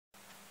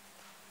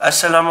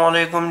Assalamu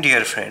alaikum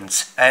dear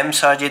friends, I am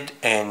Sajid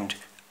and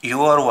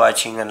you are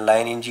watching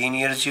Online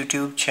Engineers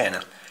YouTube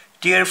channel.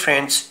 Dear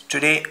friends,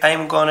 today I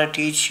am gonna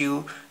teach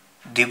you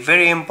the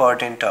very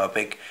important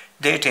topic,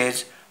 that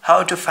is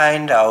how to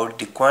find out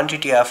the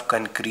quantity of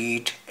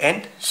concrete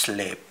and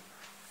slab.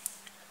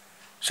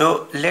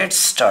 So let's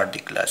start the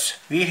class.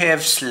 We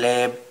have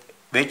slab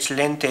which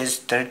length is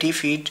 30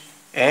 feet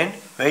and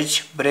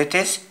which breadth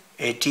is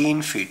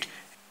 18 feet.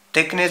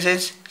 Thickness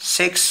is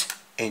 6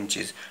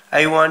 inches.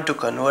 I want to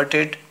convert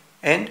it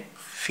in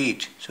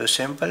feet. So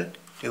simple,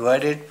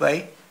 divided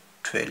by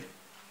 12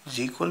 is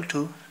equal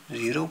to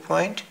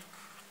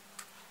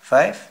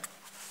 0.5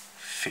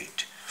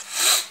 feet.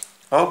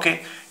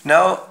 Okay,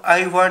 now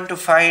I want to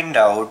find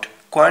out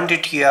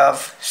quantity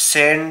of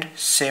sand,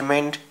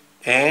 cement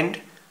and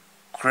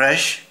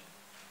crush.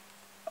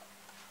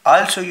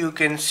 Also you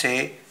can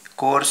say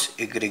coarse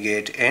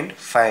aggregate and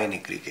fine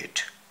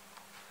aggregate.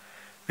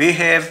 We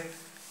have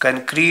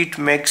concrete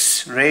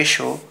mix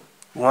ratio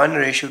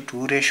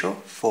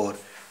 1:2:4.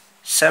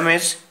 Sum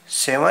is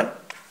 7.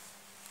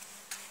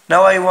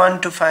 Now I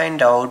want to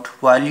find out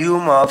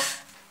volume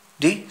of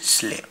the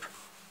slab.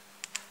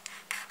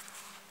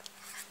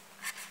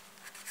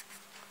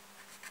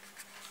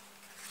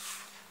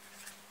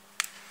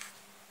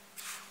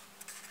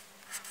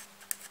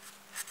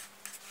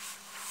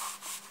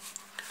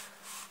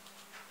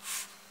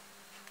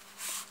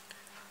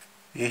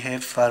 We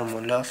have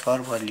formula for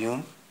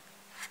volume,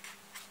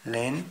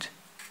 length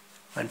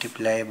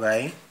multiply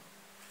by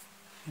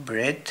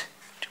breadth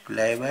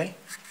multiply by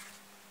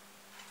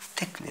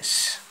thickness.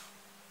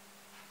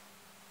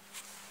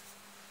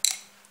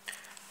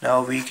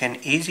 Now we can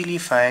easily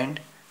find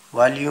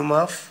volume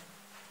of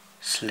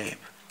slab.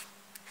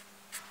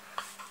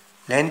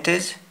 Length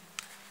is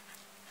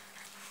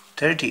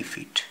 30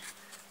 feet,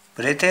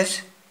 breadth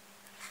is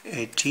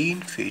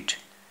 18 feet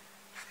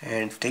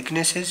and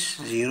thickness is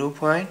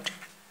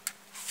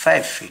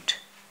 0.5 feet.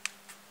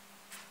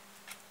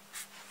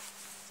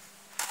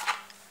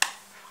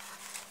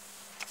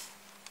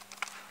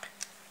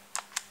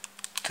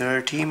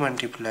 Thirty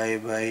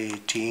multiplied by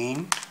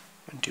 18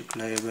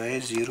 multiplied by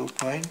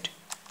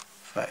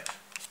 0.5.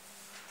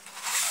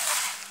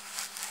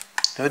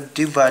 So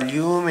the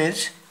volume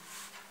is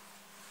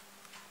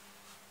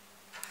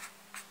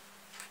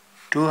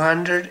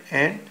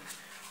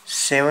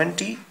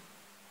 270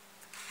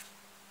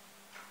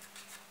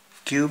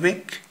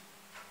 cubic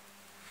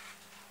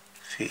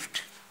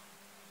feet.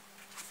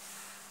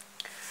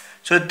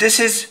 So this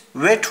is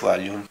wet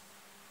volume.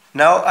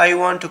 Now I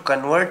want to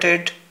convert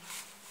it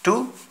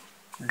to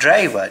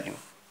dry volume.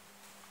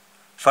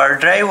 For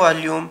dry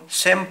volume,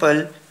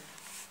 simple,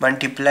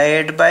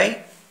 multiplied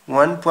by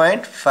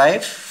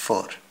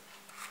 1.54.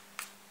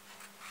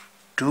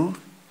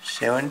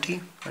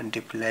 270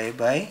 multiplied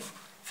by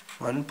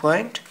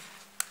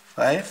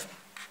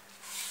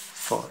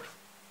 1.54.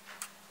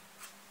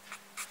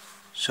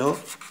 So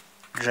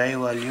dry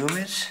volume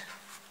is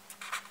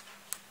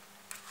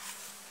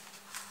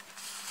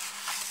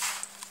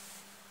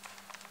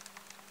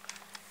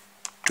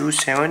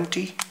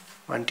 270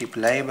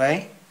 multiplied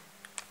by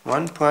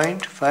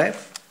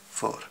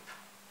 1.54.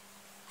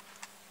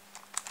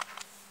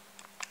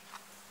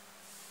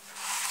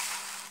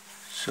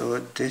 So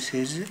this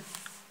is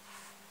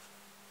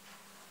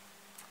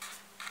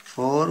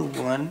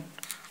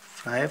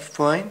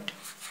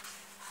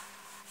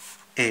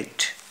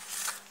 415.8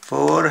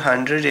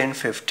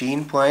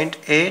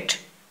 415.8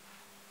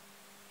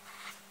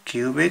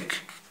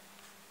 cubic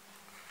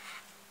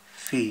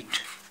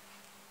feet.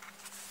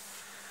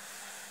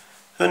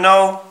 So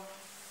now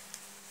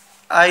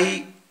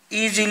I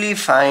easily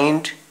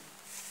find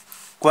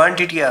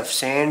quantity of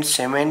sand,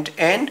 cement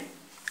and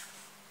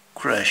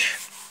crush.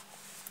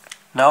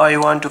 Now I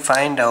want to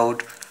find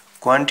out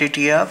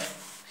quantity of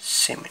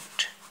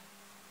cement.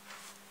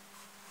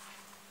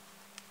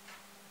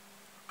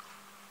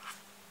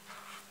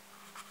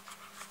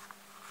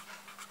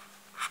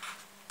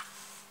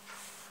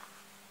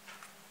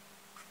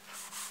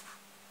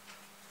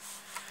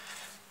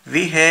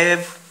 We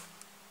have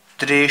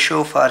the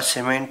ratio for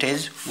cement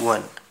is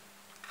 1.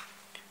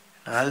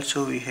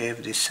 Also we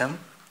have the sum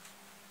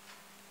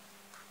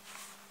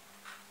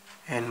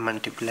and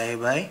multiply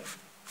by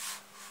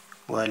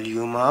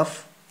volume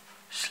of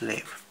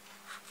slab.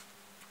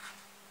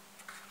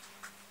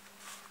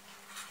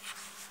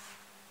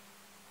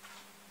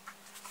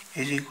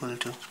 Is equal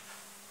to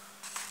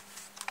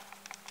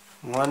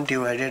 1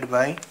 divided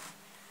by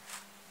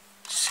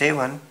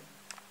 7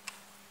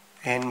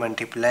 and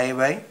multiply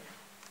by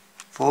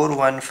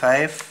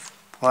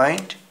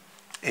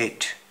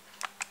 415.8.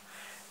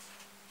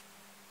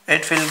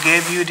 It will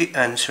give you the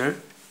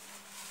answer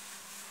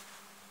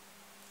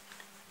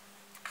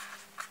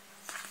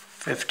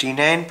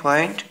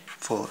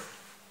 59.4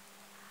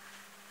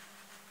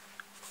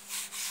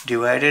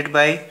 divided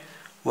by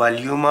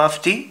volume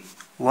of the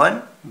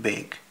one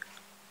bag,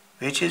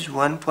 which is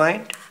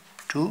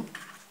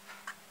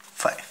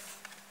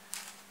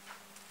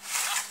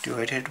 1.25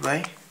 divided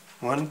by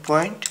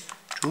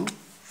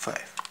 1.25.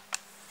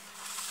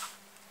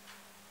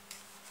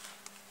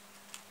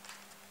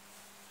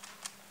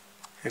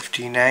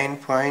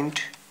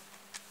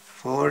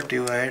 59.4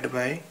 divided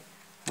by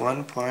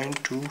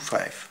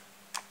 1.25.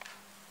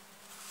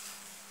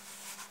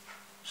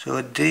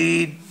 So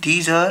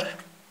these are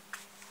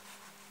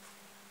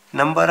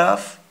number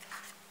of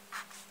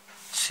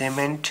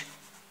cement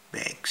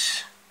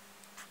bags.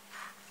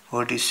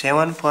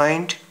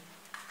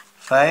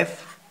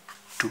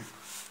 47.52.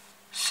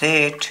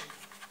 Set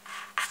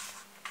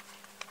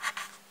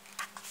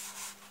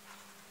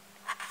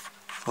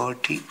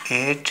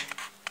 48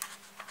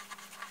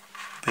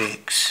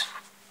 bags.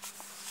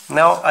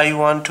 Now I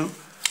want to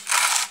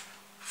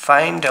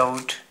find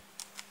out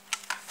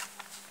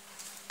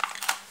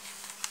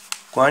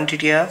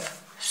quantity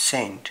of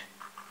sand.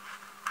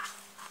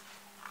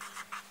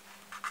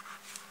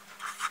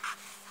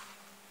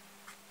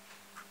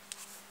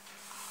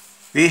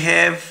 We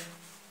have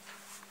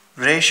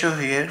ratio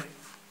here,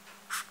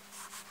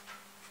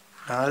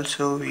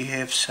 also we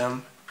have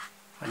some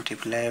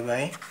multiply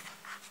by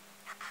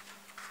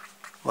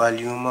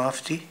volume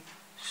of the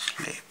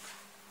slab.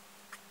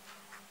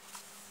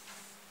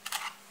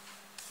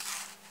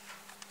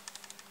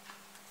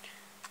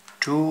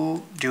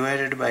 Two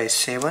divided by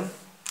 7,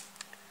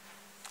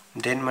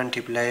 then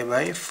multiply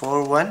by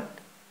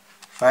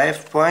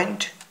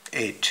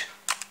 415.8.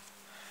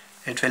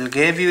 It will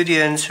give you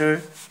the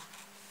answer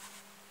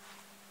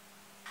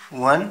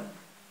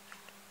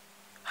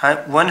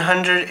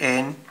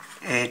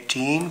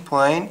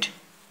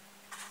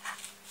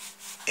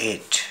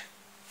 118.8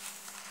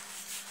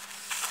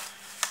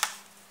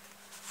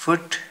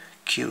 foot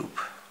cube.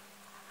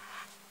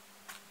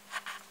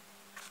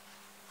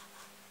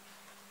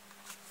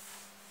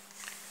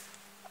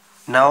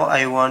 Now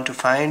I want to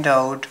find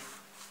out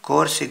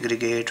coarse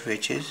aggregate,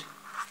 which is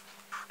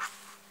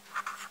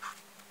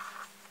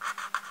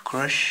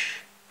crush.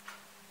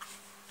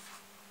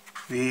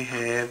 We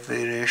have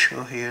a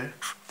ratio here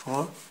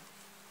for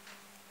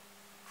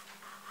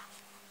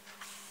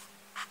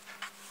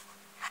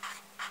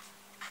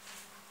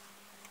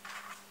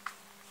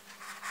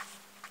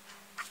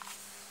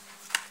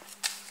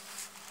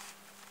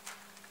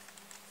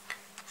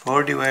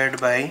divided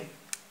by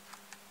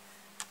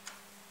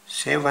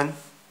 7,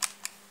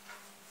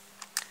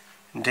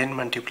 then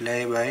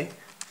multiply by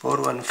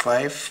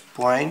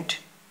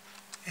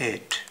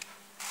 415.8.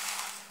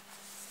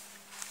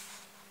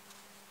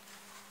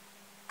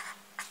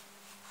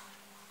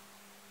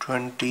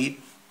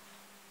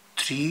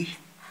 23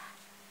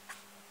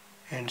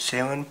 and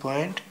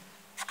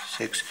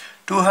 7.6,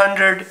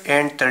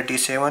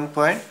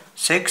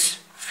 237.6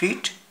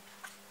 feet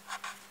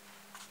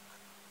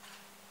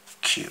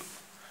cube.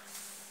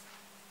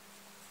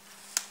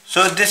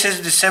 So this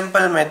is the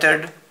simple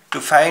method to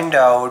find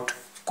out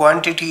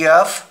quantity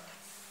of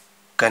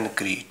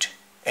concrete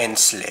and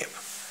slab.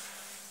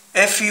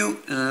 If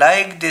you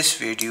like this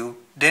video,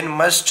 then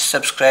must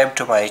subscribe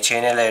to my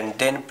channel and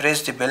then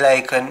press the bell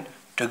icon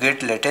to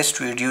get latest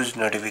videos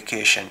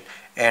notification.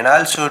 And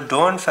also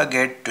don't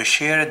forget to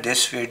share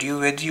this video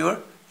with your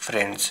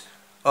friends.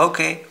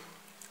 Okay,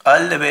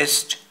 all the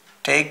best.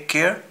 Take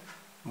care.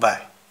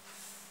 Bye.